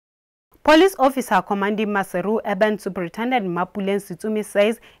Police officer commanding Maseru Urban Superintendent Mapolesa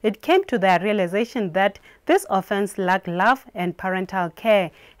says it came to their realization that this offense lacked love and parental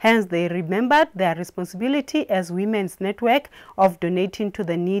care. Hence, they remembered their responsibility as Women's Network of donating to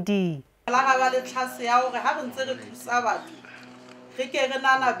the needy.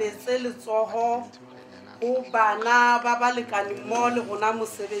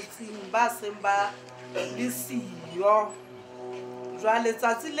 Jwale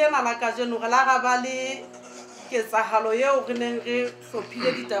tsatsi lena la kajeno re la ga ba le ketsahalo yeo re neng re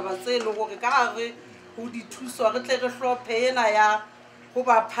hlophile ditaba tse le gore ka gare go dithuso re tle re hlophe ena ya go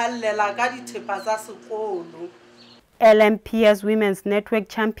ba phallela ka dithepa tsa sekolo. LMPS Women's Network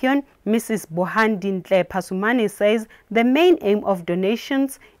champion Mrs. Bohandintle Pasumani says the main aim of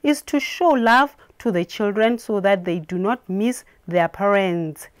donations is to show love to the children so that they do not miss their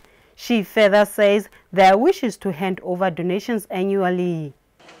parents. She further says their wish is to hand over donations annually.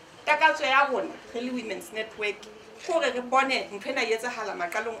 Women's Network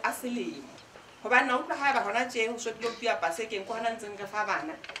hobane o ha ba hona tje ho so tlo pia pasekeng ko hana ntseng re fa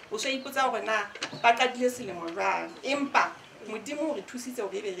bana o so ipotsa hore na ba qadile selemo jwang empa modimo re thusitse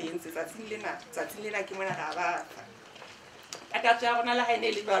hore be re entse tsatsing lena ke mona ra ba ka tja rona la ha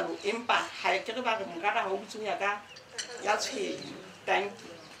ene le balo empa ha ke re ba re morara ha o butse ya ka ya tshwele thank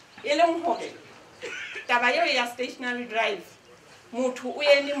you eleng hore taba eo ya stationary drive motho o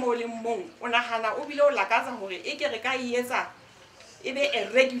ene mo le mong o nahana o bile o lakatsa hore e ke re ka ietsa ebe a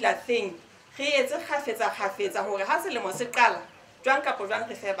regular thing.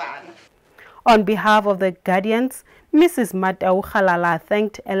 On behalf of the Guardians, Mrs. Matau Khalala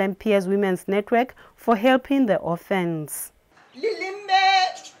thanked LMPS Women's Network for helping the orphans.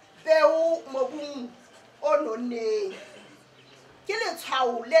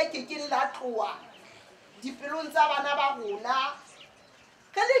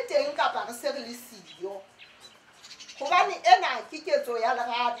 Hobane ena ke ketso ya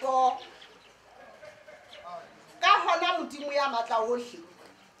lerato ka hona modimo ya matla hohle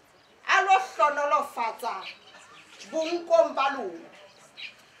a lo hlonolofatsa bonkong ba lona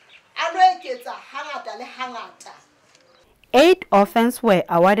a lo eketsa hangata le hangata. 8 orphans were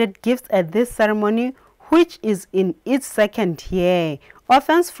awarded gifts at this ceremony, which is in its second year.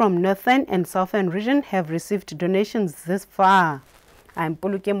 Orphans from northern and southern region have received donations this far. I'm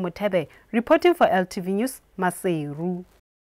Poluke Mutebe, reporting for LTV News, Maseru.